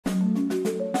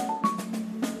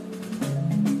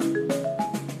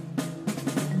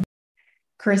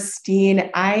Christine,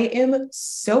 I am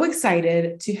so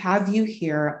excited to have you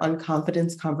here on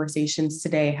Confidence Conversations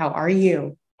today. How are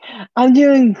you? I'm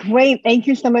doing great. Thank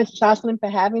you so much, Jocelyn,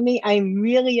 for having me. I'm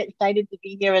really excited to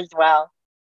be here as well.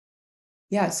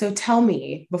 Yeah, so tell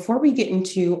me, before we get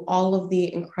into all of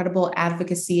the incredible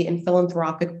advocacy and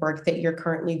philanthropic work that you're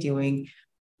currently doing,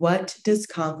 what does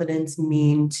confidence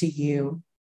mean to you?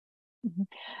 Mhm.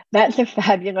 That's a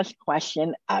fabulous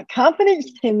question.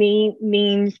 Confidence to me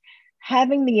means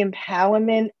having the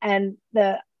empowerment and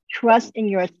the trust in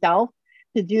yourself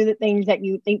to do the things that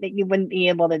you think that you wouldn't be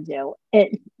able to do.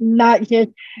 It's not just,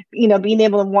 being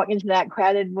able to walk into that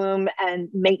crowded room and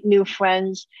make new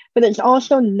friends, but it's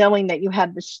also knowing that you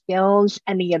have the skills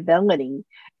and the ability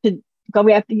to go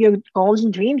after your goals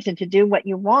and dreams and to do what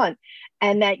you want,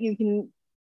 and that you can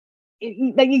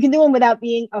do them without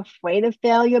being afraid of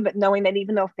failure, but knowing that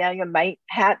even though failure might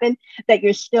happen, that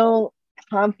you're still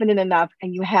confident enough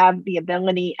and you have the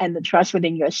ability and the trust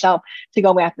within yourself to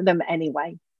go after them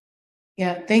anyway.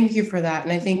 Yeah, thank you for that.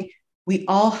 And I think we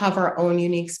all have our own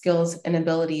unique skills and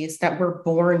abilities that we're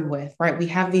born with, right? We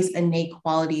have these innate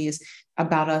qualities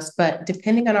about us, but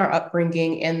depending on our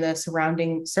upbringing and the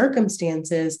surrounding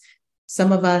circumstances,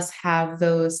 some of us have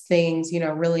those things,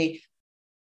 really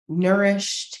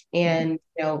nourished and,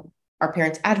 our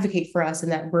parents advocate for us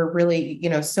and that we're really,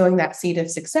 sowing that seed of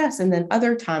success. And then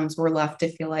other times we're left to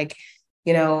feel like,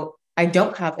 I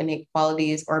don't have innate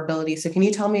qualities or abilities. So can you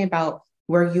tell me about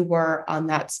where you were on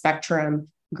that spectrum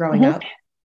growing Mhm. up?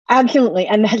 Absolutely.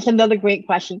 And that's another great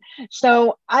question.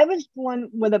 So I was born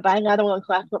with a bilateral and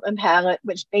cleft lip and palate,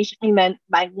 which basically meant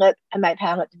my lip and my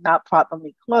palate did not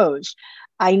properly close.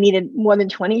 I needed more than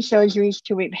 20 surgeries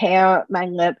to repair my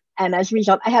lip. And as a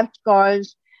result, I have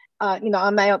scars,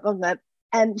 on my upper lip.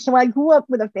 And so I grew up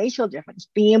with a facial difference,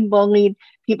 being bullied,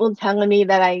 people telling me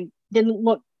that I didn't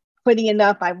look pretty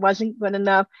enough, I wasn't good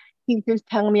enough, teachers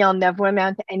telling me I'll never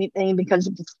amount to anything because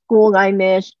of the school I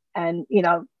missed. And,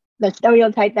 the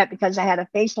stereotype that because I had a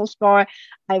facial scar,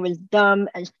 I was dumb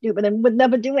and stupid and would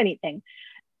never do anything.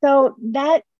 So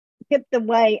that chipped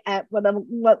away at what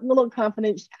little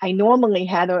confidence I normally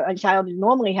had, or a child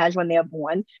normally has when they're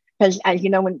born. Because as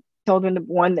you know, when children are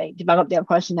born, they develop their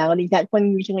personalities. That's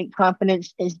when usually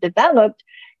confidence is developed,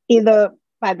 either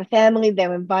by the family,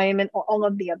 their environment, or all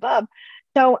of the above.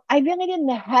 So I really didn't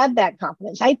have that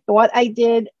confidence. I thought I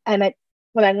did, and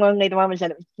what I learned later on was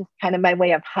that it was just kind of my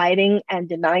way of hiding and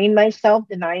denying myself,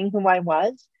 denying who I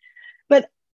was. But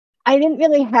I didn't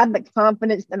really have the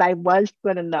confidence that I was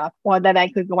good enough or that I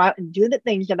could go out and do the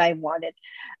things that I wanted.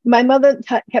 My mother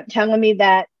kept telling me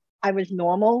that I was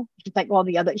normal, just like all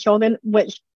the other children,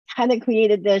 which kind of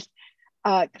created this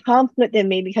conflict in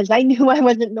me because I knew I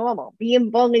wasn't normal.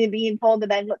 Being bullied and being told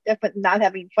that I looked different and not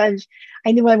having friends,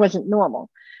 I knew I wasn't normal.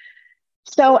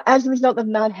 So as a result of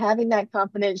not having that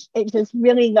confidence, it just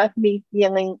really left me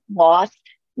feeling lost,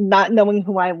 not knowing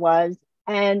who I was,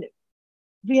 and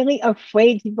really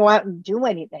afraid to go out and do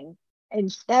anything.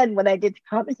 Instead, what I did to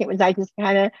compensate was I just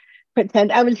kind of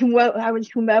pretend I was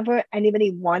whomever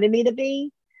anybody wanted me to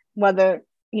be, whether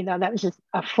that was just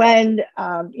a friend,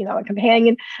 a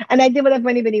companion, and I did whatever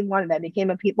anybody wanted. I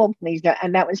became a people pleaser,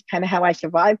 and that was kind of how I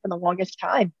survived for the longest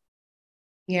time.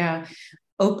 Yeah.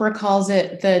 Oprah calls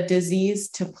it the disease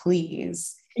to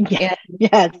please. Yeah, And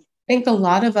yes. I think a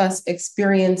lot of us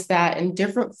experience that in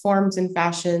different forms and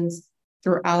fashions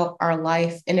throughout our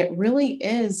life. And it really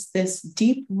is this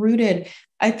deep rooted,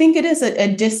 I think it is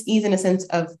a dis-ease in a sense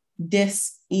of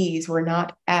dis-ease. We're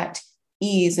not at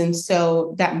ease. And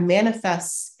so that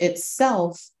manifests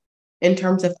itself in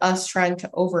terms of us trying to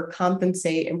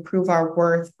overcompensate, improve our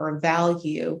worth or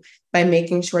value by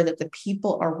making sure that the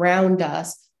people around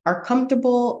us are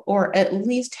comfortable or at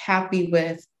least happy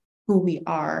with who we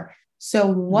are.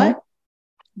 So Mhm.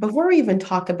 before we even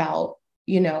talk about,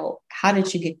 how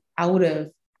did you get out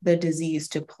of the disease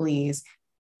to please,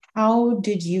 how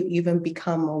did you even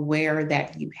become aware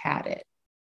that you had it?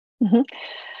 Mhm.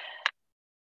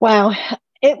 Wow.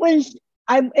 It was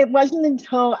it wasn't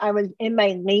until I was in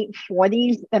my late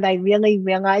 40s that I really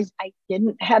realized I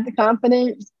didn't have the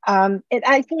confidence. It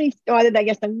actually started, I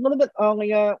guess, a little bit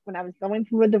earlier when I was going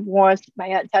through a divorce. My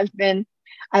ex-husband,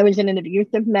 I was in an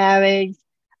abusive marriage.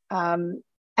 Um,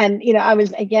 and I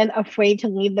was again afraid to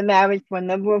leave the marriage for a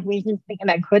number of reasons, thinking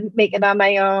I couldn't make it on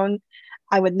my own.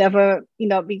 I would never,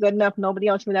 be good enough. Nobody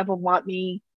else would ever want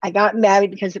me. I got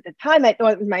married because at the time I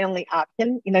thought it was my only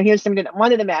option. Here's somebody that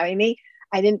wanted to marry me.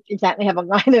 I didn't exactly have a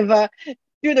line of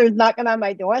suitors knocking on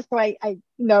my door, so I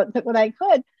took what I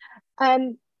could.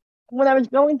 And when I was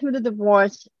going through the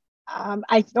divorce,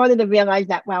 I started to realize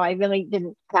that wow, I really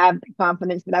didn't have the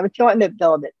confidence, but I was starting to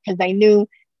build it because I knew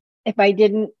if I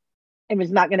didn't, it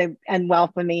was not going to end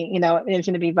well for me. You know, it was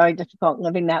going to be very difficult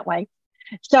living that way.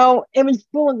 So it was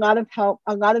through a lot of help,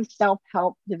 a lot of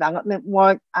self-help development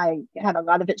work. I had a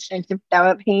lot of extensive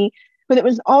therapy, but it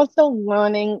was also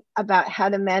learning about how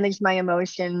to manage my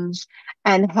emotions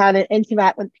and how to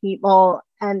interact with people,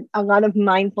 and a lot of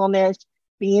mindfulness,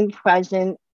 being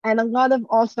present, and a lot of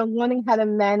also learning how to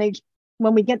manage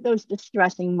when we get those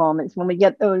distressing moments, when we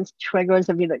get those triggers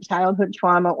of either childhood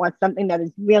trauma or something that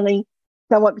is really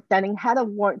so upsetting, how to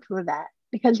work through that.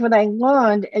 Because what I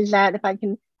learned is that if I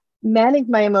can manage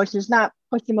my emotions, not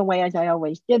push them away as I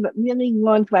always did, but really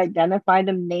learn to identify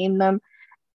them, name them,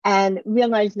 and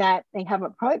realize that they have a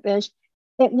purpose,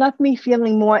 it left me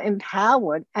feeling more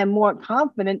empowered and more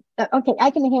confident that, okay,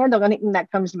 I can handle anything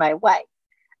that comes my way.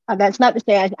 That's not to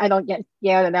say I don't get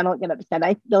scared and I don't get upset.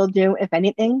 I still do, if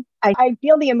anything. I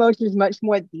feel the emotions much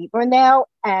more deeper now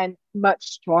and much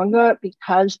stronger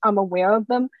because I'm aware of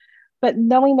them. But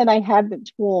knowing that I have the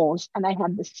tools and I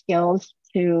have the skills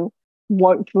to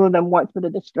work through them, work through the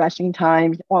distressing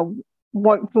times, or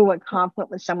work through a conflict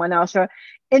with someone else, or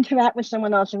interact with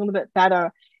someone else a little bit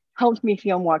better, helps me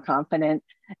feel more confident.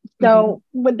 So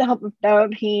with the help of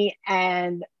therapy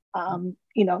and,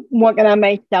 working on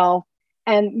myself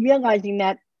and realizing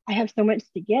that I have so much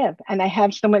to give and I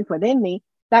have so much within me,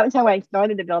 that was how I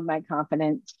started to build my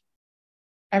confidence.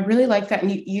 I really like that.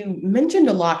 And you mentioned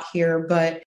a lot here,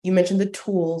 but you mentioned the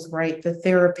tools, right? The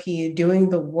therapy, doing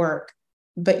the work,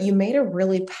 but you made a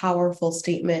really powerful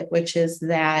statement, which is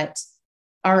that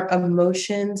our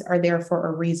emotions are there for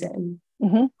a reason.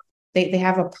 They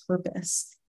have a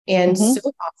purpose. And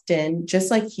so often,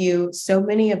 just like you, so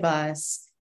many of us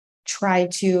try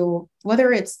to,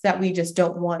 whether it's that we just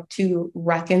don't want to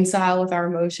reconcile with our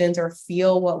emotions or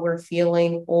feel what we're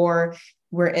feeling, or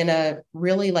we're in a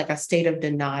really like a state of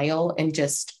denial and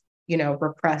just,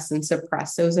 repress and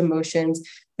suppress those emotions.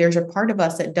 There's a part of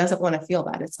us that doesn't want to feel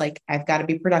that. It's like, I've got to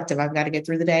be productive. I've got to get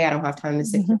through the day. I don't have time to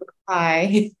sit here and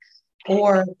cry.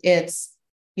 Or it's,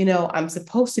 I'm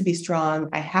supposed to be strong.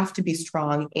 I have to be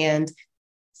strong. And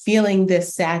feeling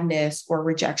this sadness or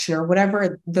rejection or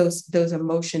whatever those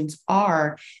emotions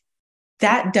are,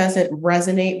 that doesn't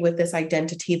resonate with this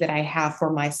identity that I have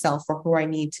for myself or who I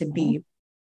need to be.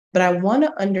 But I want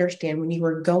to understand, when you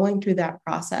were going through that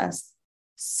process,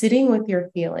 sitting with your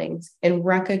feelings and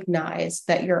recognize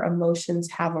that your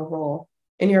emotions have a role.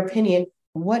 In your opinion,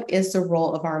 what is the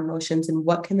role of our emotions and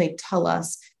what can they tell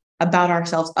us about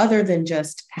ourselves other than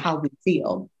just how we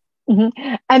feel?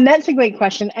 And that's a great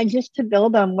question. And just to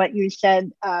build on what you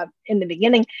said in the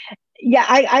beginning,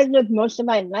 I lived most of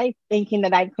my life thinking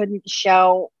that I couldn't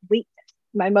show weakness.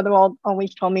 My mother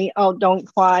always told me, "Oh, don't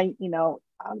cry,"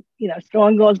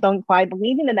 strong girls don't cry,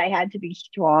 believing that I had to be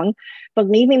strong,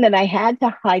 believing that I had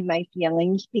to hide my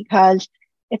feelings because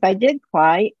if I did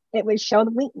cry, it would show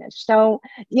the weakness. So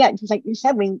just like you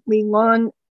said, we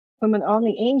learn from an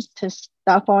early age to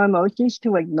stuff our emotions,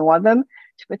 to ignore them,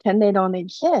 to pretend they don't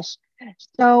exist.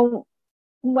 So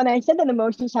when I said that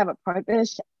emotions have a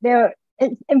purpose,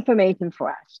 it's information for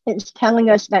us. It's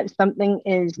telling us that something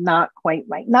is not quite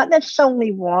right, not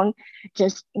necessarily wrong,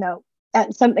 just,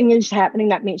 that something is happening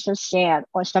that makes us sad,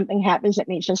 or something happens that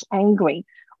makes us angry,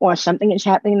 or something is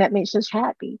happening that makes us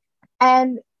happy.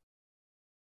 And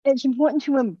it's important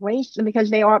to embrace them because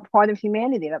they are part of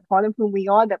humanity. They're part of who we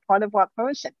are. They're part of our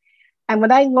person. And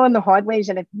what I learned the hard way is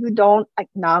that if you don't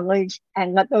acknowledge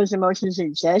and let those emotions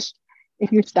exist,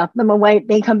 if you stuff them away,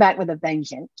 they come back with a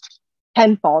vengeance,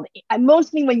 tenfold. And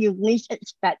mostly when you least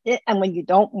expect it and when you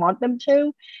don't want them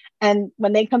to. And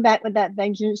when they come back with that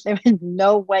vengeance, there is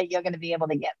no way you're going to be able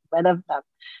to get rid of them.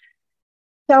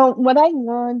 So what I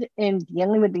learned in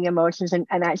dealing with the emotions and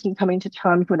actually coming to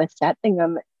terms with accepting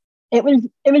them, it was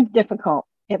difficult.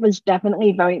 It was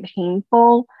definitely very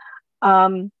painful.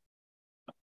 I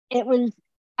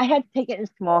had to take it in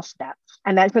small steps.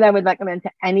 And that's what I would recommend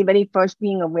to anybody first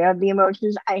being aware of the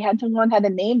emotions. I had to learn how to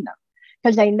name them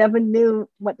because I never knew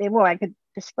what they were. I could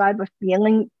describe a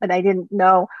feeling, but I didn't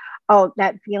know, oh,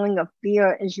 that feeling of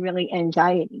fear is really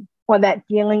anxiety, or that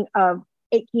feeling of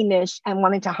ickiness and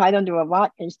wanting to hide under a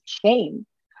rock is shame,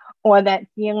 or that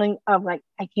feeling of like,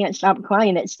 I can't stop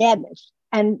crying, it's sadness.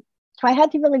 And so I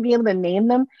had to really be able to name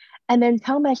them and then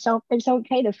tell myself it's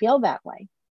okay to feel that way.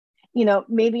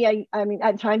 Maybe I mean,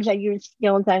 at times I use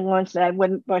skills I learned so that I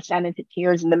wouldn't burst out into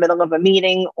tears in the middle of a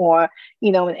meeting or,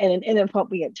 in an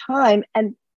inappropriate time.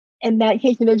 And in that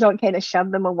case, it is okay to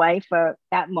shove them away for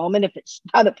that moment. If it's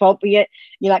not appropriate,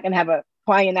 you're not going to have a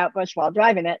crying outburst while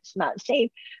driving it. It's not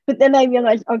safe. But then I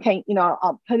realized, okay,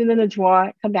 I'll put it in a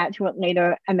drawer, come back to it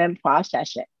later, and then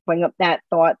process it. Bring up that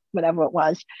thought, whatever it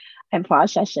was, and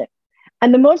process it.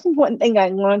 And the most important thing I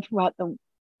learned throughout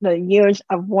the years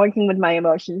of working with my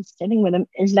emotions, sitting with them,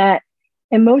 is that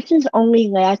emotions only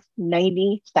last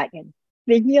 90 seconds.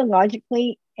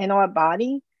 Physiologically, in our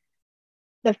body,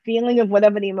 the feeling of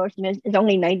whatever the emotion is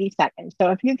only 90 seconds.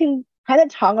 So if you can kind of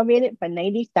tolerate it for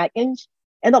 90 seconds,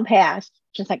 it'll pass,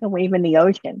 just like a wave in the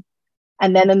ocean.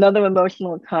 And then another emotion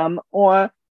will come,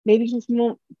 or maybe just you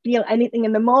won't feel anything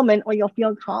in the moment, or you'll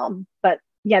feel calm. But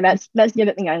yeah, that's the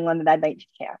other thing I learned that I'd like to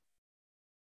share.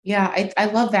 Yeah, I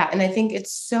love that. And I think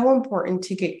it's so important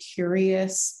to get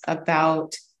curious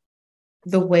about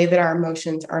the way that our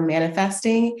emotions are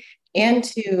manifesting and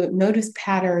to notice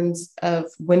patterns of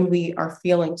when we are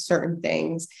feeling certain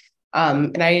things.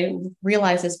 And I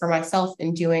realize this for myself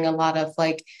in doing a lot of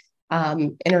like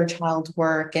inner child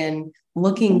work and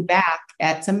looking back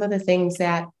at some of the things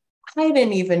that I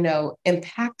didn't even know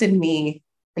impacted me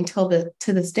until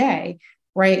to this day,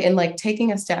 right? And like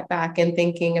taking a step back and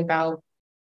thinking about,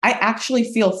 I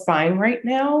actually feel fine right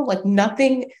now. Like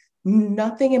nothing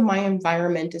in my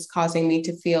environment is causing me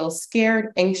to feel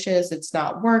scared, anxious. It's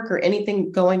not work or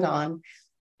anything going on.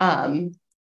 But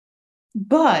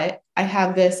I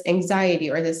have this anxiety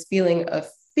or this feeling of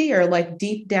fear, like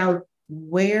deep down,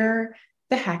 where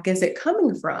the heck is it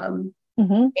coming from?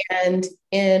 Mm-hmm. And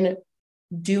in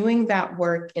doing that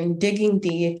work and digging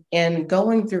deep and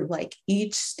going through like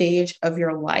each stage of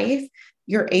your life,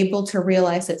 you're able to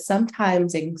realize that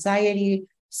sometimes anxiety,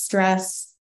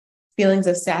 stress, feelings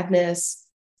of sadness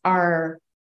are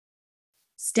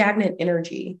stagnant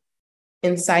energy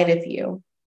inside of you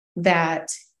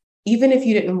that even if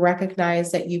you didn't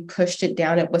recognize that you pushed it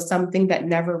down, it was something that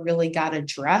never really got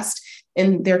addressed.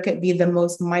 And there could be the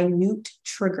most minute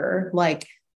trigger, like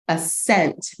a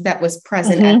scent that was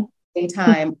present at the same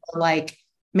time, or like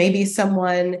maybe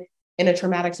someone in a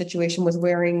traumatic situation was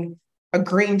wearing a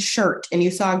green shirt and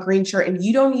you saw a green shirt and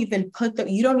you don't even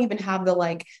have the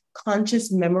like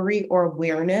conscious memory or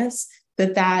awareness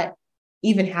that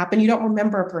even happened. You don't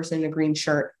remember a person in a green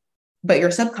shirt, but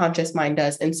your subconscious mind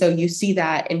does. And so you see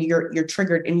that and you're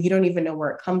triggered and you don't even know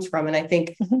where it comes from. And I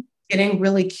think getting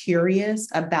really curious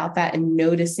about that and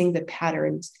noticing the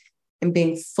patterns and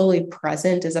being fully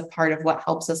present is a part of what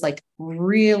helps us like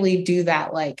really do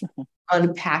that, like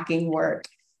unpacking work.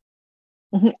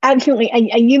 Absolutely.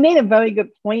 And you made a very good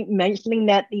point mentioning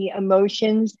that the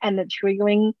emotions and the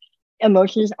triggering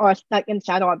emotions are stuck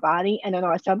inside our body and in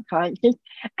our subconscious.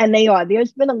 And they are.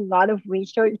 There's been a lot of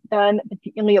research done,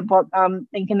 particularly about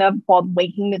thinking of called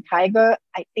Waking the Tiger.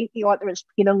 I think the author is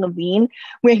Peter Levine,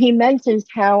 where he mentions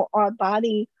how our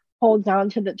body holds on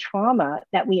to the trauma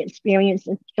that we experienced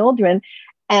as children,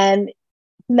 and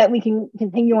that we can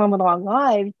continue on with our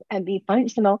lives and be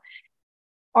functional.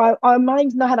 Our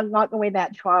minds know how to lock away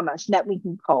that trauma so that we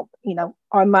can cope. You know,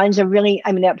 our minds are really,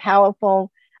 I mean, they're powerful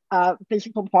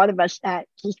physical part of us that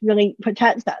just really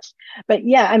protects us. But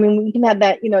yeah, I mean, we can have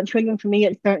that, triggering for me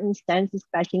at certain sense,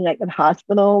 especially like in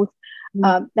hospitals,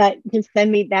 that can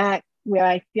send me back where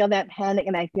I feel that panic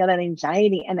and I feel that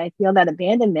anxiety and I feel that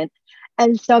abandonment.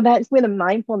 And so that's where the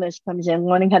mindfulness comes in,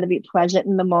 learning how to be present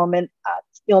in the moment,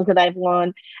 skills that I've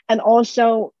learned, and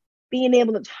also being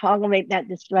able to tolerate that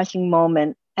distressing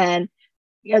moment and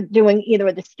doing either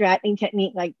a distracting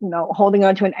technique, like, holding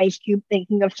on to an ice cube,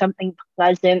 thinking of something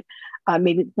pleasant,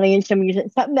 maybe playing some music,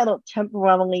 something that'll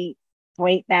temporarily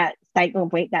break that cycle,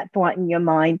 break that thought in your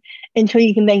mind until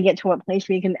you can then get to a place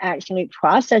where you can actually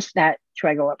process that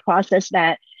trigger or process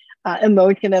that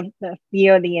emotion of the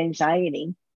fear, the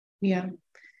anxiety. Yeah.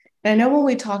 And I know when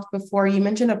we talked before, you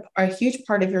mentioned a huge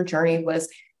part of your journey was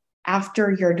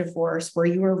after your divorce, where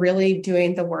you were really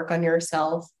doing the work on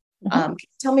yourself. Can you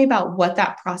tell me about what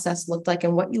that process looked like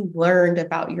and what you learned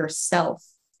about yourself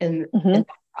in that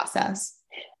process?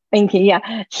 Thank you.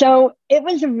 Yeah. So it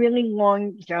was a really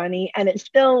long journey, and it's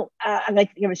still,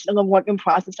 it's still a work in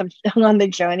process. I'm still on the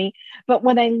journey. But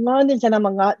what I learned is that I'm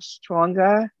a lot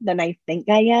stronger than I think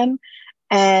I am.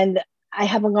 And I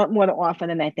have a lot more to offer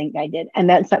than I think I did. And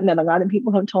that's something that a lot of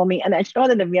people have told me. And I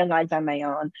started to realize on my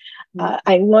own.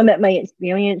 I learned that my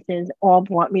experiences all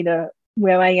brought me to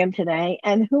where I am today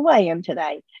and who I am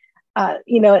today.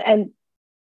 And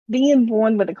being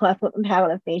born with a cleft lip and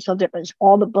palate and facial difference,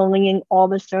 all the bullying, all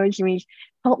the surgeries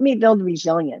helped me build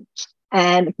resilience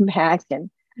and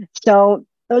compassion. So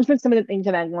those were some of the things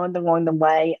that I learned along the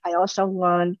way. I also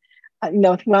learned,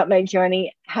 throughout my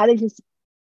journey, how to dig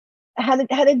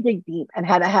deep and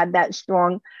how to have that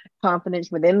strong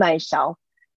confidence within myself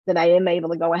that I am able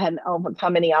to go ahead and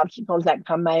overcome any obstacles that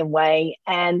come my way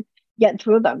and get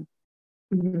through them.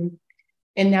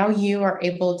 And now you are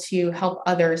able to help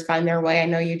others find their way. I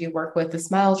know you do work with the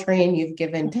Smile Train, you've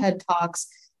given TED Talks,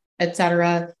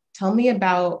 etc. Tell me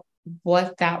about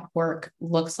what that work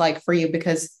looks like for you,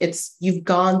 because you've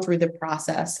gone through the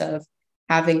process of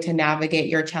having to navigate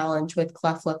your challenge with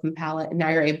cleft lip and palate, and now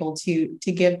you're able to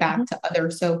give back to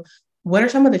others. So what are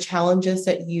some of the challenges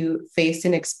that you faced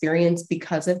and experienced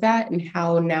because of that, and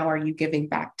how now are you giving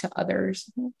back to others?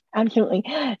 Absolutely.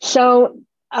 So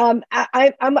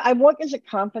I work as a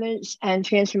confidence and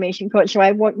transformation coach. So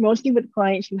I work mostly with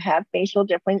clients who have facial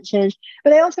differences,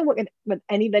 but I also work with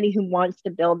anybody who wants to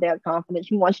build their confidence,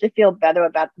 who wants to feel better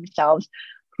about themselves,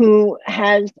 who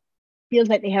feels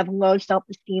like they have low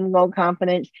self-esteem, low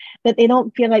confidence, that they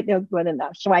don't feel like they're good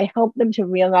enough. So I help them to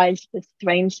realize the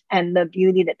strengths and the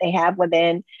beauty that they have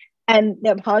within, and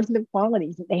their positive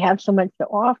qualities, that they have so much to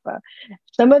offer.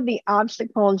 Some of the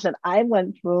obstacles that I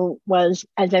went through was,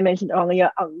 as I mentioned earlier,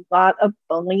 a lot of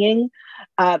bullying,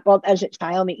 both as a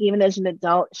child and even as an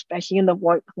adult, especially in the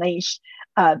workplace,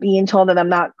 being told that I'm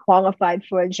not qualified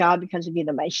for a job because of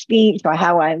either my speech or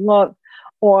how I look,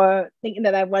 or thinking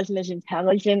that I wasn't as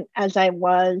intelligent as I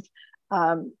was,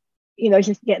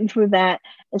 just getting through that,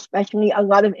 especially a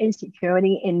lot of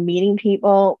insecurity in meeting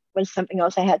people was something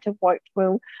else I had to work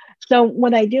through. So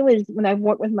what I do is, when I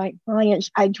work with my clients,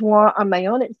 I draw on my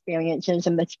own experiences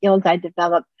and the skills I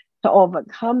developed to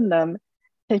overcome them,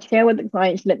 to share with the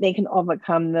clients so that they can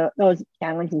overcome those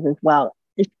challenges as well,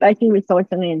 especially with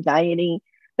social anxiety.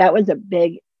 That was a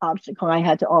big obstacle I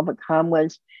had to overcome,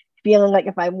 was feeling like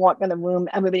if I walk in a room,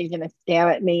 everybody's going to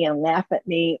stare at me and laugh at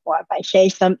me. Or if I say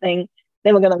something,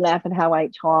 they were going to laugh at how I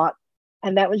talk.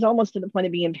 And that was almost to the point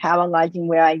of being paralyzing,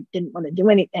 where I didn't want to do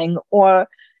anything. Or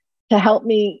to help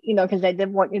me, because I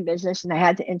did work in business and I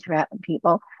had to interact with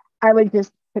people, I would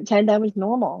just pretend I was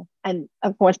normal. And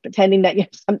of course, pretending that you're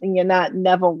something you're not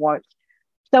never works.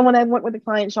 So when I work with the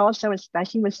clients also,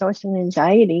 especially with social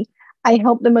anxiety, I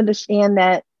help them understand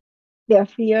that their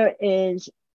fear is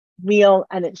real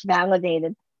and it's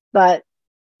validated, but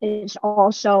it's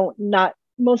also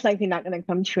most likely not going to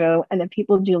come true. And if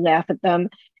people do laugh at them,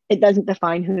 it doesn't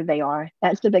define who they are.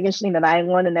 That's the biggest thing that I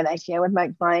learned and that I share with my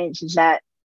clients, is that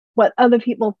what other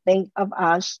people think of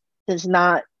us does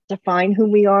not define who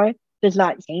we are, does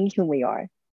not change who we are.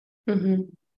 Mm-hmm.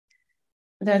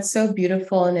 That's so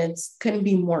beautiful. And it couldn't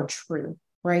be more true,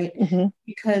 right? Mm-hmm.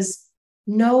 Because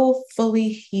no fully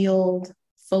healed,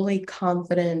 fully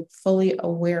confident, fully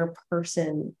aware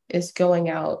person is going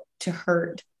out to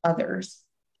hurt others.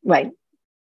 Right.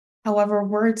 However,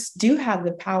 words do have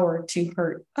the power to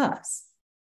hurt us.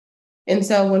 And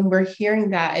so when we're hearing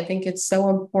that, I think it's so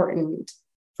important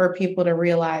for people to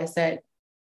realize that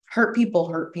hurt people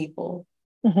hurt people.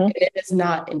 Mm-hmm. It is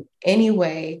not in any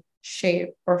way,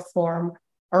 shape, or form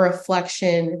a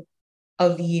reflection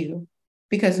of you,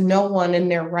 because no one in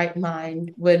their right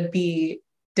mind would be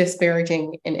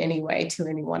disparaging in any way to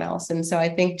anyone else. And so I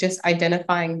think just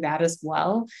identifying that as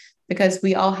well, because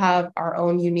we all have our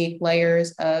own unique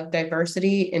layers of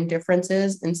diversity and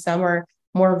differences, and some are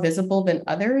more visible than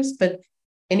others, but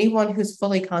anyone who's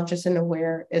fully conscious and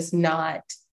aware is not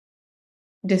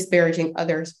disparaging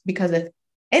others because of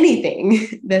anything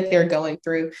that they're going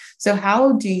through. So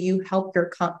how do you help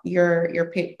your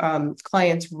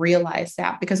clients realize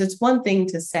that? Because it's one thing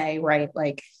to say, right,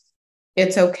 like,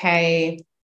 it's okay,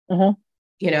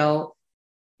 Mm-hmm.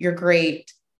 You're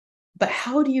great, but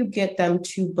how do you get them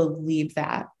to believe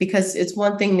that? Because it's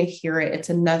one thing to hear it, it's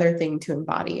another thing to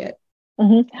embody it.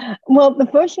 Mm-hmm. Well, the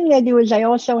first thing I do is I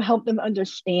also help them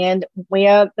understand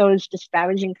where those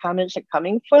disparaging comments are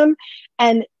coming from.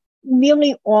 And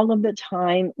really, all of the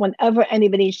time, whenever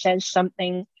anybody says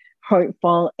something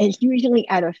hurtful, it's usually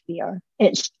out of fear.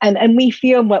 And we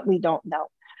fear what we don't know.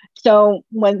 So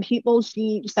when people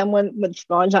see someone with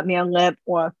scars on their lip,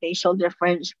 or a facial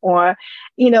difference, or,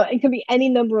 it could be any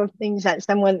number of things that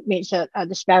someone makes a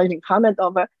disparaging comment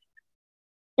over,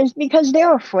 it's because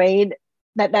they're afraid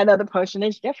that that other person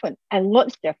is different and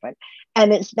looks different.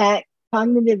 And it's that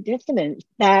cognitive dissonance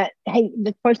that, hey,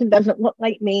 this person doesn't look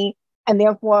like me, and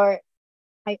therefore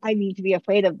I need to be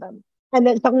afraid of them. And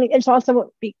then it's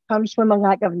also comes from a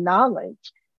lack of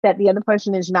knowledge, that the other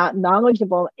person is not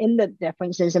knowledgeable in the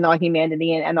differences in our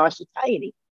humanity and our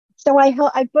society. So I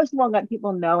first of all let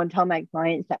people know and tell my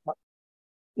clients that,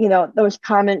 those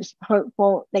comments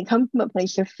hurtful, they come from a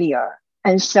place of fear.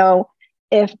 And so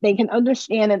if they can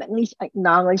understand and at least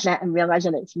acknowledge that and realize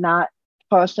that it's not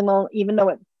personal, even though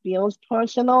it feels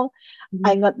personal, mm-hmm.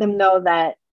 I let them know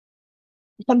that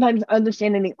sometimes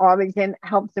understanding the origin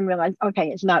helps them realize, okay,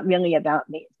 it's not really about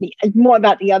me. It's more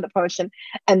about the other person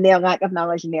and their lack of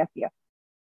knowledge and their fear.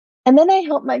 And then I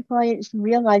help my clients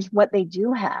realize what they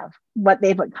do have, what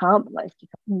they've accomplished,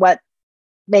 what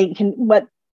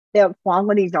their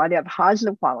qualities are, their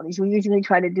positive qualities. We usually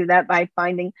try to do that by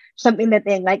finding something that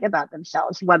they like about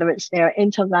themselves, whether it's their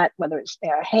intellect, whether it's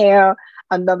their hair,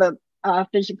 another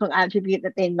physical attribute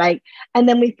that they like. And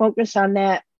then we focus on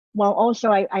that. While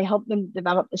also I help them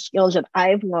develop the skills that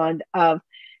I've learned of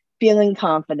feeling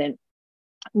confident,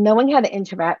 knowing how to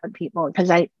interact with people. Because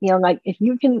I feel like if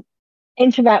you can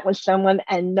interact with someone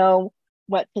and know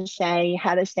what to say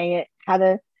it, how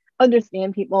to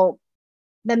understand people,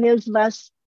 then there's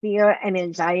less fear and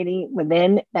anxiety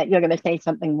within that you're going to say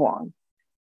something wrong.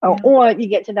 Yeah. Or you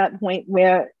get to that point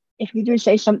where if you do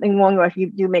say something wrong, or if you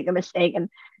do make a mistake and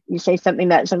you say something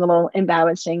that's a little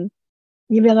embarrassing,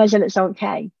 you realize that it's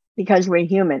okay because we're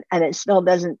human and it still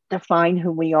doesn't define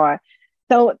who we are.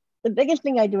 So the biggest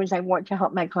thing I do is I want to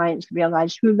help my clients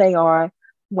realize who they are,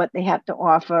 what they have to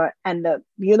offer, and the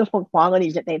beautiful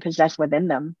qualities that they possess within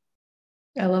them.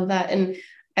 I love that. And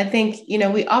I think,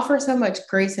 we offer so much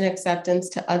grace and acceptance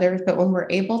to others, but when we're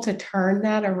able to turn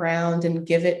that around and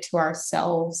give it to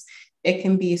ourselves, it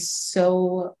can be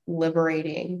so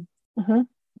liberating. Mm-hmm.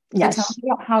 Yes. So tell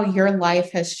me about how your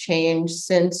life has changed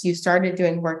since you started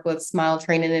doing work with Smile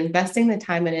Train and investing the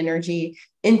time and energy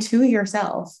into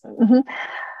yourself. Mm-hmm.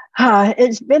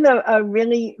 It's been a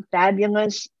really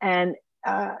fabulous and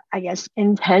I guess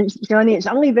intense journey. It's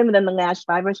only been within the last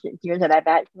 5 or 6 years that I've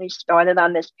actually started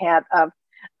on this path of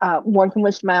working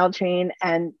with Smile Train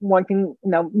and working,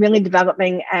 really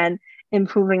developing and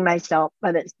improving myself.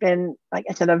 But it's been, like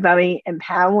I said, a very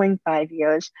empowering 5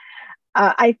 years.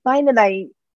 I find that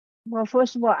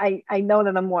first of all, I know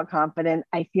that I'm more confident.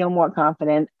 I feel more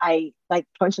confident. I like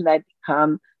the person that I've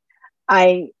become.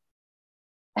 I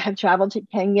have traveled to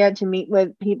Kenya to meet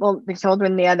with people, the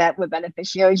children there that were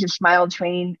beneficiaries of Smile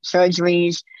Train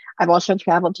surgeries. I've also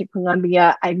traveled to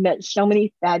Colombia. I've met so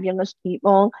many fabulous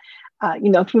people.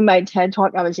 Through my TED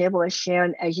Talk, I was able to share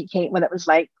and educate what it was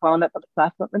like growing up with a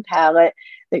cleft lip and palate,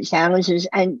 the challenges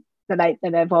and that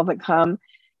I've overcome.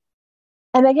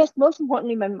 And I guess most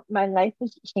importantly, my life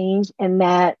has changed in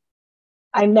that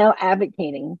I'm now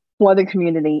advocating for the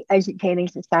community, educating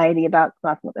society about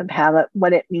cleft lip and palate,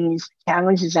 what it means,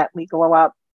 challenges that we grow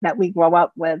up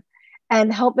with,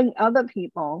 and helping other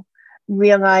people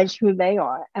realize who they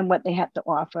are and what they have to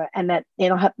offer, and that they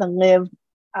don't have to live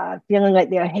feeling like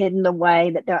they're hidden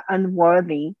away, that they're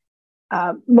unworthy.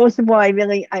 Most of all, I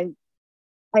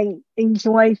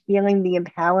enjoy feeling the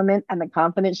empowerment and the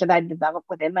confidence that I develop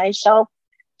within myself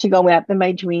to go after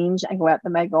my dreams and go after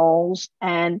my goals,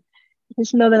 and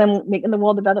just know that I'm making the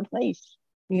world a better place.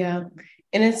 Yeah.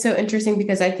 And it's so interesting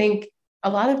because I think a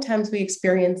lot of times we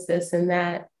experience this in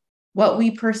that what we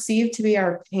perceive to be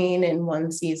our pain in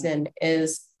one season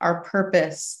is our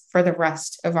purpose for the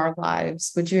rest of our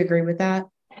lives. Would you agree with that?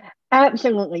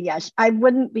 Absolutely, yes. I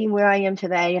wouldn't be where I am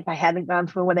today if I hadn't gone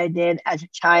through what I did as a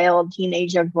child,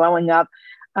 teenager, growing up.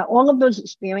 All of those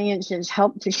experiences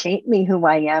helped to shape me who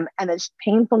I am. And as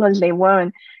painful as they were,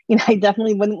 and I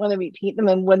definitely wouldn't want to repeat them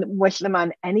and wouldn't wish them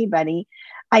on anybody.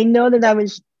 I know that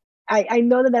I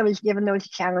know that I was given those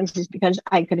challenges because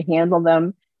I could handle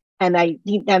them. And I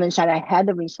deep down inside, I had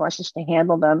the resources to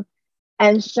handle them.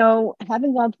 And so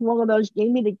having gone through all of those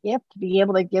gave me the gift to be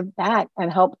able to give back and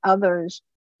help others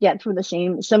get through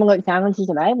the similar challenges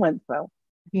that I went through.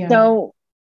 Yeah. So,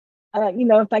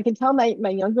 if I could tell my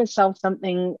younger self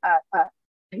something,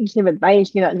 piece of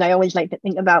advice, and I always like to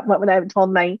think about what would I have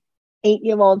told my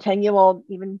 8-year-old, 10-year-old,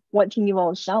 even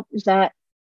 14-year-old self, is that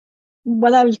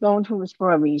what I was going through was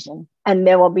for a reason. And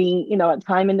there will be, a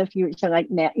time in the future like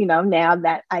now, now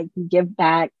that I can give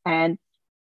back, and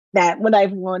that what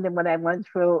I've learned and what I went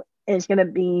through is going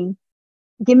to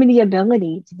give me the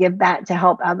ability to give back to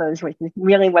help others, which is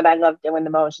really what I love doing the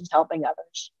most, is helping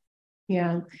others.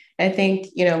 Yeah. I think,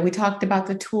 we talked about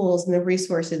the tools and the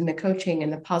resources and the coaching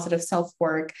and the positive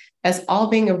self-work as all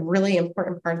being a really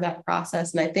important part of that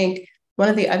process. And I think one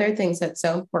of the other things that's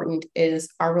so important is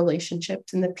our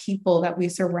relationships and the people that we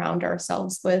surround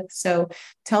ourselves with. So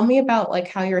tell me about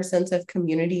how your sense of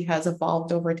community has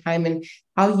evolved over time and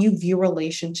how you view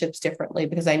relationships differently,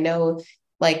 because I know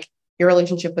your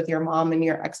relationship with your mom and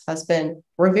your ex-husband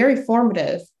were very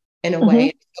formative in a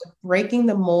way. So breaking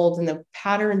the mold and the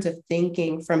patterns of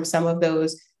thinking from some of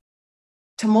those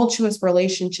tumultuous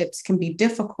relationships can be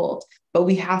difficult, but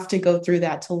we have to go through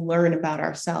that to learn about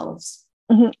ourselves.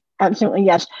 Absolutely,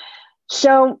 yes.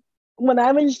 So when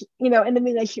I was, in the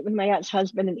relationship with my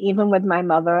ex-husband and even with my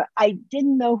mother, I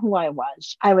didn't know who I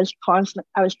was. I was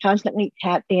constantly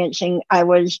tap dancing. I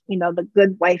was, the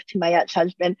good wife to my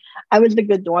ex-husband. I was the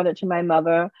good daughter to my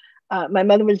mother. My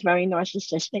mother was very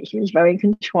narcissistic. She was very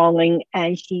controlling,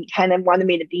 and she kind of wanted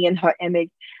me to be in her image.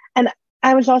 And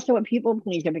I was also a people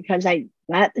pleaser because I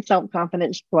lacked the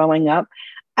self-confidence growing up.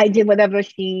 I did whatever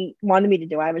she wanted me to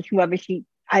do. I was whoever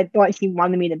I thought she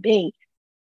wanted me to be.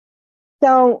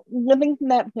 So living from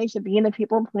that place of being a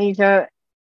people pleaser,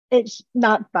 it's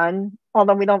not fun.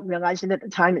 Although we don't realize it at the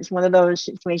time, it's one of those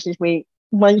situations where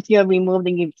once you're removed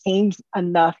and you've changed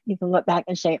enough, you can look back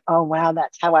and say, "Oh wow,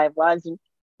 that's how I was." And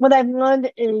what I've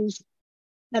learned is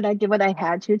that I did what I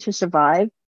had to survive.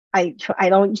 I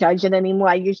don't judge it anymore.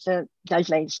 I used to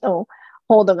judge. I still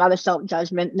hold a lot of self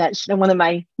judgment. That's one of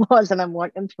my flaws that I'm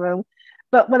working through.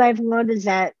 But what I've learned is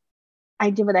that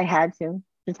I did what I had to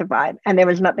survive, and there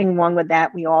was nothing wrong with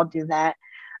that. We all do that.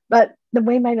 But the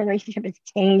way my relationship has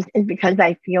changed is because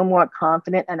I feel more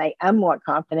confident, and I am more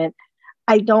confident.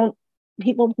 I don't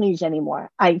people please anymore.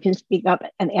 I can speak up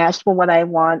and ask for what I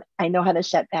want. I know how to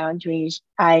set boundaries.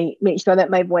 I make sure that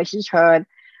my voice is heard.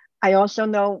 I also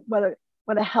know what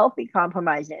a healthy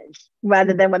compromise is,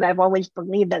 rather than what I've always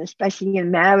believed, that especially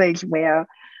in marriage, where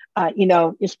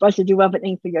you're supposed to do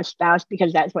everything for your spouse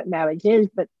because that's what marriage is,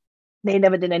 but they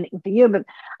never did anything for you. But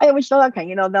I always thought,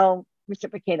 okay, they'll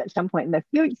reciprocate at some point in the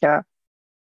future.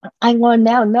 I learn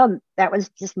now, no, that was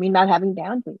just me not having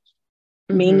boundaries,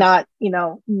 me Mm-hmm. not,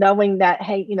 knowing that,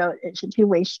 hey, it's a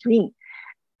two-way street.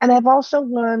 And I've also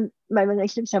learned my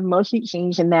relationships have mostly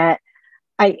changed in that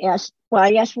I ask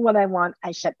for what I want,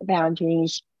 I set the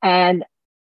boundaries, and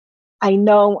I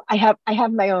know I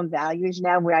have my own values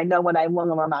now where I know what I will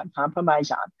and will not compromise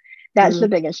on. That's the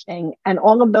biggest thing. And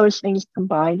all of those things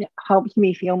combined helps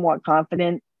me feel more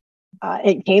confident.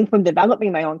 It came from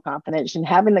developing my own confidence and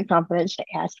having the confidence to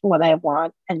ask for what I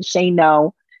want and say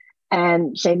no,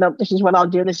 and say, no, this is what I'll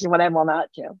do. This is what I will not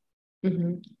do.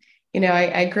 Mm-hmm.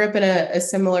 I grew up in a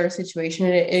similar situation,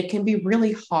 and it can be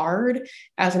really hard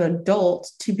as an adult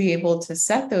to be able to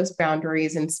set those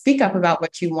boundaries and speak up about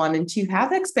what you want and to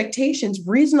have expectations,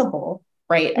 reasonable,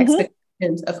 right? Mm-hmm.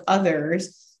 Expectations of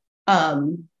others.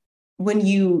 When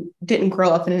you didn't grow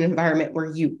up in an environment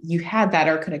where you had that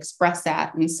or could express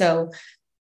that. And so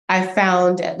I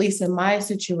found, at least in my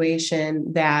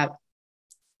situation, that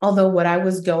although what I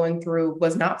was going through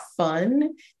was not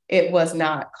fun, it was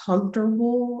not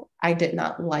comfortable, I did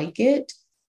not like it,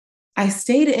 I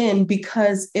stayed in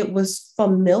because it was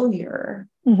familiar.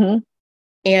 Mm-hmm.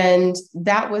 And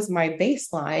that was my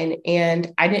baseline.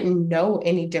 And I didn't know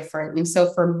any different. And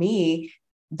so for me,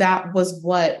 that was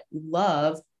what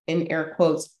love, in air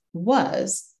quotes,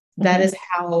 was. That Mm-hmm. is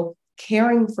how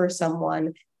caring for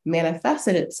someone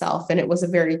manifested itself. And it was a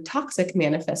very toxic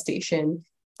manifestation,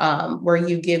 where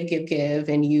you give,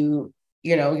 and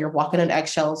you're walking on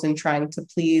eggshells and trying to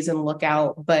please and look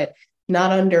out, but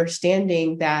not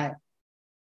understanding that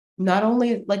not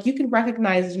only like you can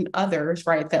recognize in others,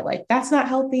 right, that like that's not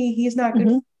healthy, he's not good,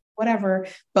 Mm-hmm. whatever.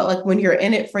 But like when you're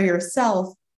in it for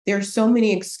yourself, there's so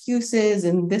many excuses,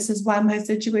 and this is why my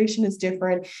situation is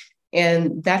different.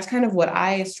 And that's kind of what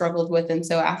I struggled with. And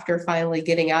so after finally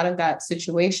getting out of that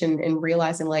situation and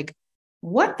realizing, like,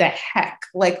 what the heck?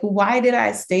 Like, why did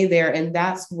I stay there? And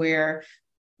that's where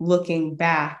looking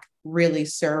back really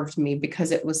served me,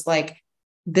 because it was like,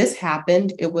 this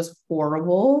happened. It was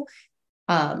horrible.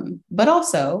 But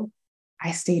also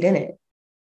I stayed in it.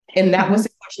 And that Mm-hmm. was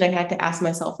the question I had to ask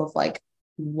myself of like,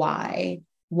 why?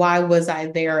 Why was I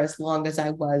there as long as I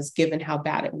was, given how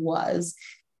bad it was?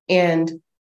 And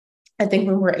I think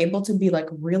when we're able to be like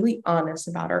really honest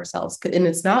about ourselves, and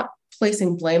it's not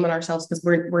placing blame on ourselves because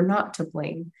we're not to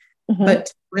blame, Mm-hmm. but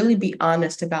to really be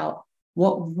honest about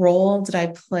what role did I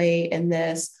play in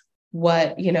this?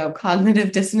 What,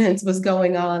 cognitive dissonance was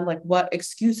going on, like what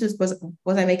excuses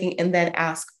was I making? And then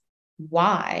ask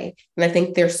why. And I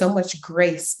think there's so much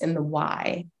grace in the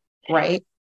why, right?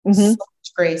 Mm-hmm. So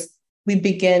much grace. We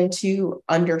begin to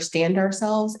understand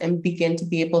ourselves and begin to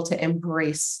be able to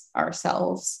embrace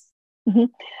ourselves. Mm-hmm.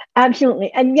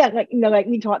 Absolutely. And yeah, like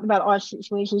we talked about, our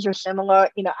situations are similar.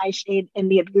 I stayed in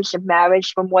the abusive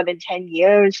marriage for more than 10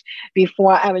 years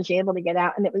before I was able to get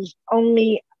out. And it was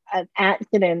only an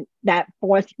accident that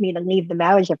forced me to leave the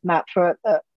marriage. If not for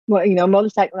the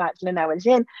motorcycle accident I was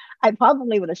in, I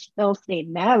probably would have still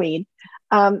stayed married.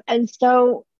 And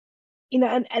so,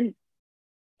 and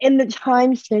in the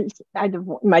time since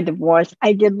my divorce,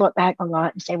 I did look back a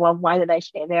lot and say, well, why did I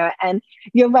stay there? And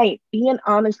you're right, being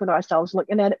honest with ourselves,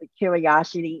 looking at it with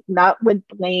curiosity, not with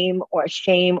blame or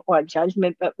shame or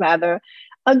judgment, but rather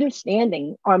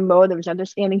understanding our motives,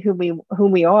 understanding who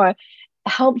we are,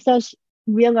 helps us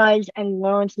realize and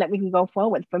learn so that we can go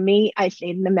forward. For me, I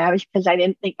stayed in the marriage because I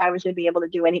didn't think I was going to be able to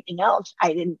do anything else.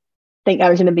 I didn't think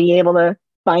I was going to be able to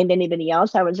find anybody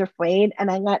else. I was afraid,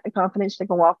 and I lacked the confidence to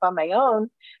go off on my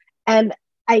own. And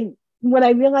I what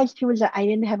I realized too is that I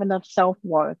didn't have enough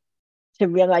self-worth to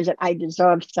realize that I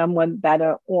deserved someone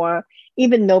better or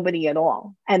even nobody at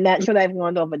all. And that's what I've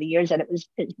learned over the years, that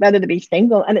it's better to be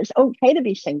single, and it's okay to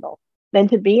be single than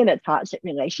to be in a toxic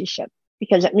relationship.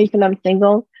 Because at least when I'm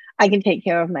single, I can take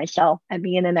care of myself. And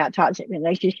being in that toxic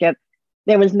relationship,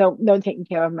 there was no taking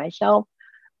care of myself.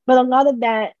 But a lot of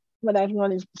that, what I've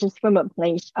learned, is just from a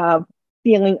place of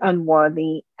feeling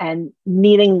unworthy and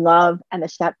needing love and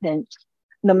acceptance,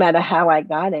 no matter how I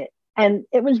got it. And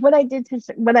it was what I did to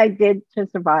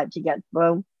survive, to get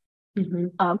through.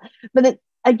 Mm-hmm. But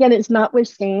again, it's not with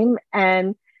shame.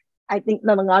 And I think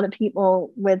that a lot of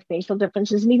people with facial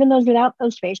differences, and even those without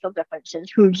those facial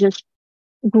differences, who just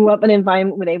grew up in an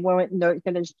environment where they weren't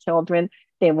nurtured as children,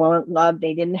 they weren't loved,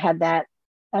 they didn't have that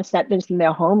acceptance in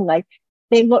their home life,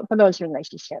 they look for those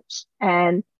relationships.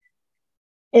 And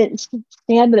it's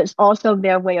sad, but it's also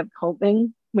their way of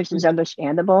coping, which is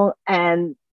understandable.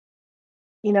 And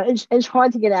it's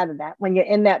hard to get out of that when you're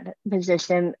in that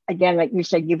position. Again, like you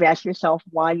said, you've asked yourself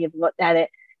why, you've looked at it.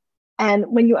 And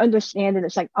when you understand it,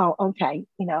 it's like, oh, okay,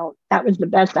 that was the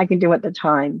best I could do at the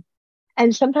time.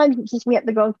 And sometimes it's just we have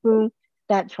to go through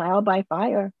that trial by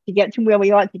fire to get to where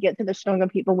we are, to get to the stronger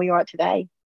people we are today.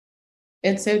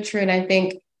 It's so true. And I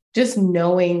think just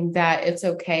knowing that it's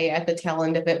okay at the tail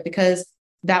end of it, because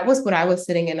that was what I was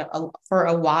sitting in for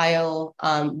a while,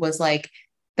 was like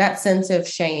that sense of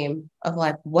shame of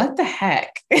like, what the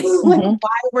heck? Like,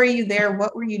 why were you there?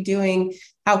 What were you doing?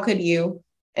 How could you?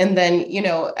 And then,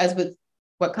 as with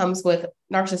what comes with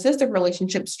narcissistic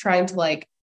relationships, trying to like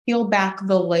peel back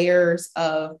the layers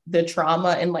of the trauma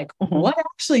and like what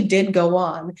actually did go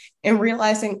on, and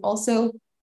realizing also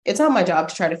it's not my job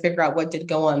to try to figure out what did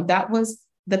go on. That was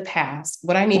the past.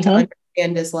 What I need to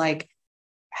understand is like,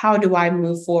 how do I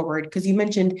move forward? Because you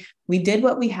mentioned we did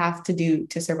what we have to do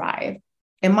to survive.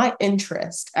 And my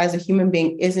interest as a human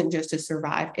being isn't just to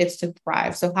survive, it's to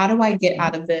thrive. So how do I get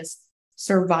out of this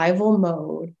survival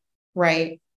mode,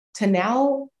 right, to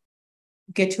now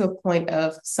get to a point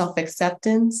of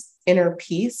self-acceptance, inner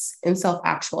peace, and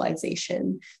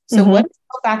self-actualization? So what does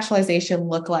self-actualization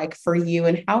look like for you,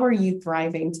 and how are you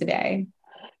thriving today?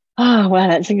 Oh, well,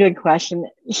 that's a good question.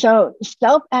 So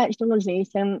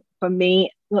self-actualization for me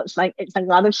looks like it's a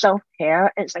lot of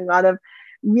self-care. It's a lot of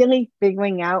really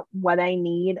figuring out what I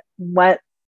need, what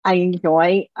I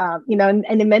enjoy. And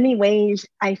in many ways,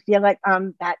 I feel like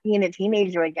I'm back being a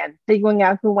teenager again, figuring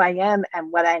out who I am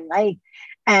and what I like,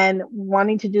 and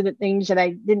wanting to do the things that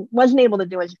I wasn't able to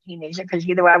do as a teenager, because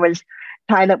either I was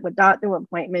tied up with doctor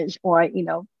appointments, or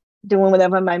doing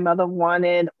whatever my mother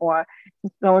wanted, or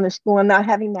going to school and not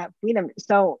having that freedom.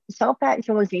 So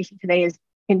self-actualization today is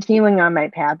continuing on my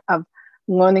path of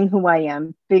learning who I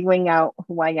am, figuring out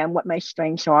who I am, what my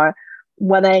strengths are,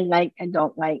 what I like and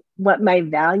don't like, what my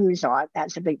values are.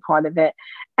 That's a big part of it.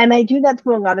 And I do that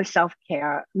through a lot of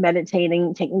self-care,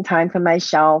 meditating, taking time for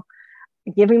myself,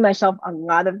 giving myself a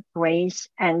lot of grace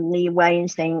and leeway, and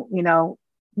saying,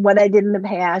 what I did in the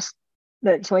past,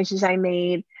 the choices I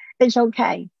made, it's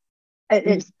okay.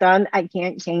 It's done. I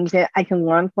can't change it. I can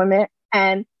learn from it.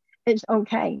 And it's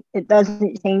okay. It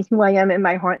doesn't change who I am in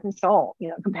my heart and soul,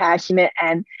 compassionate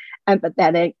and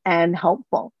empathetic and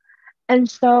helpful. And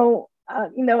so,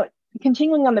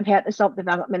 continuing on the path of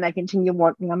self-development, I continue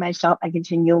working on myself. I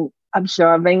continue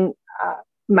observing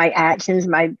my actions,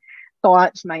 my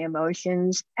thoughts, my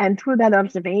emotions. And through that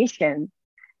observation,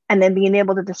 and then being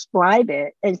able to describe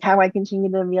it, is how I continue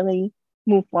to really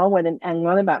move forward and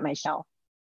learn about myself.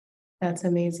 That's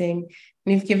amazing.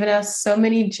 And you've given us so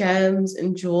many gems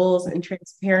and jewels and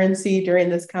transparency during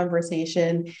this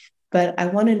conversation. But I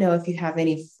want to know if you have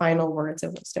any final words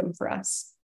of wisdom for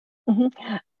us.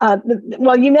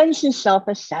 Well, you mentioned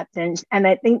self-acceptance, and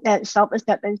I think that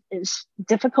self-acceptance is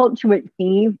difficult to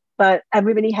achieve, but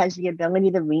everybody has the ability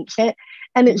to reach it.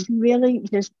 And it's really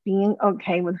just being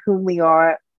okay with who we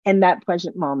are in that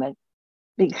present moment,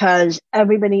 because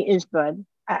everybody is good.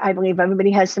 I believe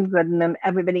everybody has some good in them.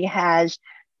 Everybody has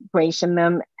grace in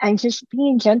them, and just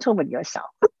being gentle with yourself.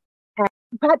 And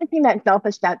practicing that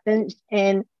self-acceptance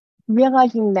and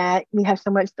realizing that we have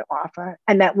so much to offer,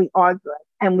 and that we are good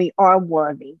and we are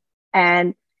worthy.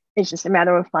 And it's just a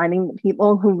matter of finding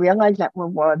people who realize that we're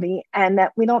worthy, and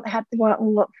that we don't have to go out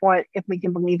and look for it if we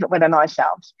can believe it within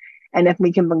ourselves. And if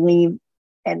we can believe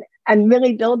and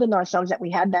really build in ourselves that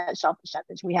we have that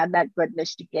self-acceptance, we have that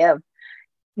goodness to give,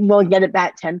 we'll get it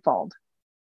back tenfold.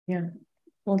 Yeah.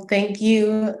 Well, thank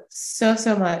you so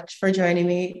much for joining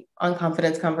me on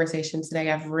Confidence Conversation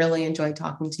today. I've really enjoyed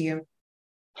talking to you.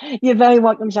 You're very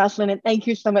welcome, Jocelyn, and thank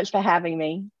you so much for having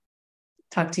me.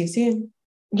 Talk to you soon.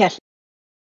 Yes.